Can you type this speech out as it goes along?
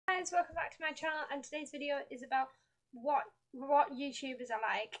guys, welcome back to my channel, and today's video is about what YouTubers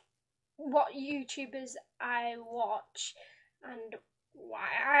I like, what YouTubers I watch, and why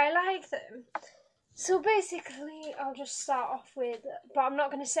I like them. So basically, I'll just start off with, but I'm not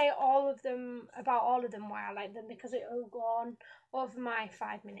going to say all of them, why I like them, because it will go on over my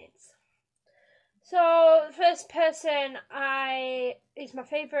 5 minutes. So the first person is my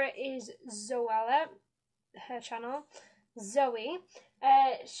favourite is Zoella, her channel, Zoe.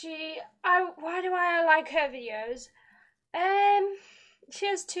 Why do I like her videos? She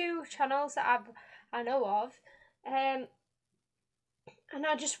has 2 channels that I know of, and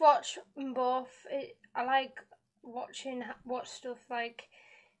I just watch them both. I like watch stuff like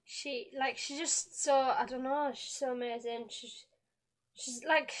she's just so, I don't know, she's so amazing.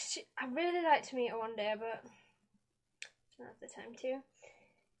 I really like to meet her one day, but I don't have the time to.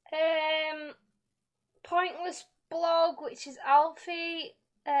 Pointless blog, which is Alfie,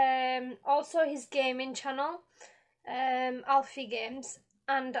 also his gaming channel, Alfie Games,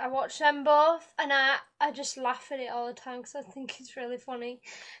 and I watch them both, and I just laugh at it all the time because I think it's really funny,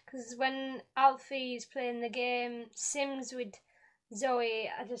 because when Alfie is playing the game Sims with Zoe,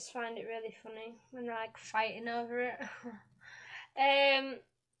 I just find it really funny when they're like fighting over it.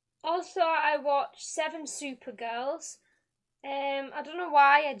 Also I watch 7 Supergirls. I don't know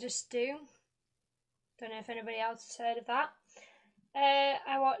why, I just do. Don't know if anybody else has heard of that.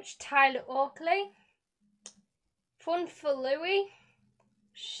 I watch Tyler Oakley, Fun for Louie,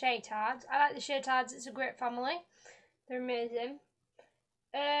 Shaytards. I like the Shaytards, it's a great family. They're amazing.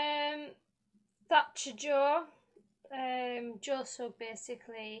 Thatcher Joe, Joe Sugg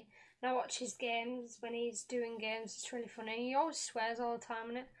basically. And I watch his games when he's doing games, it's really funny. He always swears all the time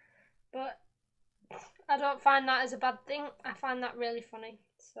on it, but I don't find that as a bad thing. I find that really funny.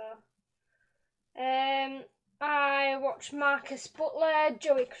 So I watch Marcus Butler,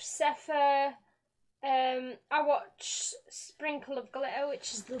 Joey Crucefa. I watch Sprinkle of Glitter,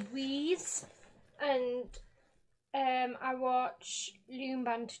 which is Louise, and I watch loom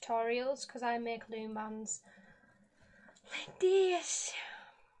band tutorials because I make loom bands like this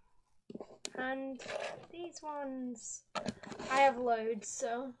and these ones. I have loads,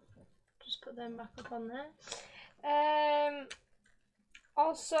 so just put them back up on there.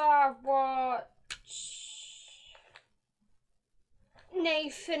 Also I watch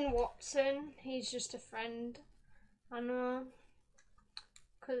Nathan Watson. He's just a friend, I know,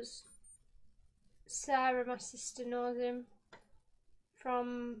 because Sarah, my sister, knows him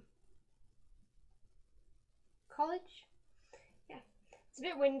from college. Yeah, it's a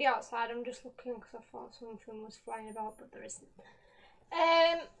bit windy outside. I'm just looking because I thought something was flying about, but there isn't.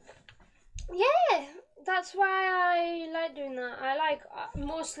 Yeah, that's why I like doing that. I like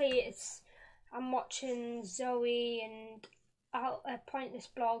mostly I'm watching Zoe and Pointless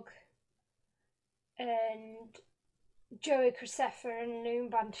Blog and Joey Crucefa and loom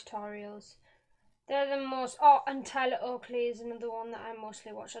band tutorials. They're the most. Oh, and Tyler Oakley is another one that I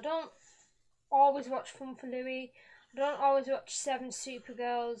mostly watch. I don't always watch Fun for Louie. I don't always watch 7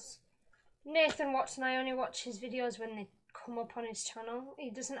 Supergirls. Nathan Watson, I only watch his videos when they come up on his channel. He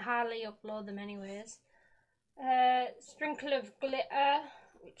doesn't hardly upload them anyways. Sprinkle of Glitter,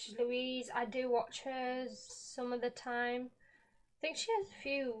 which is Louise. I do watch hers some of the time. I think she has a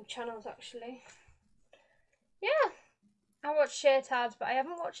few channels actually. Yeah, I watch Shaytards, but I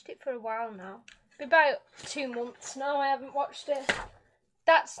haven't watched it for a while now. It's about 2 months now I haven't watched it.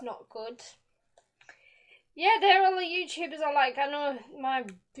 That's not good. Yeah, they're all the YouTubers I like. I know my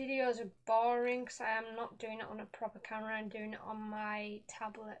videos are boring because I am not doing it on a proper camera. I'm doing it on my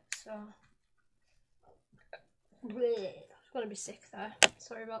tablet, so bleh. I'm gonna be sick there.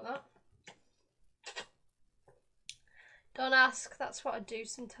 Sorry about that. Don't ask. That's what I do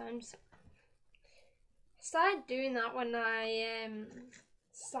sometimes. I started doing that when I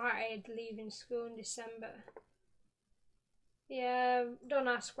started leaving school in December. Yeah, don't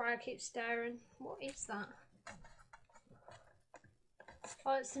ask why I keep staring. What is that?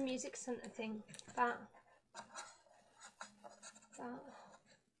 Oh, it's the music centre thing. That.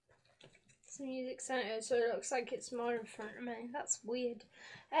 It's the music centre, so it looks like it's more in front of me. That's weird.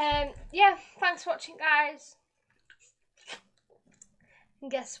 Yeah, thanks for watching, guys. And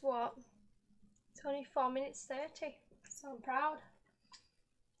guess what? It's only 4 minutes 30, so I'm proud.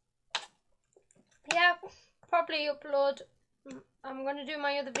 Yeah, probably upload. I'm going to do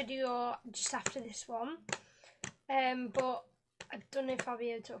my other video just after this one. But I don't know if I'll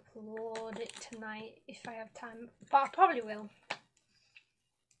be able to upload it tonight if I have time, but I probably will.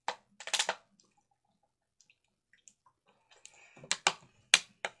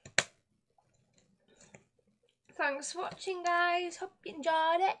 Thanks for watching, guys. Hope you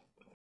enjoyed it.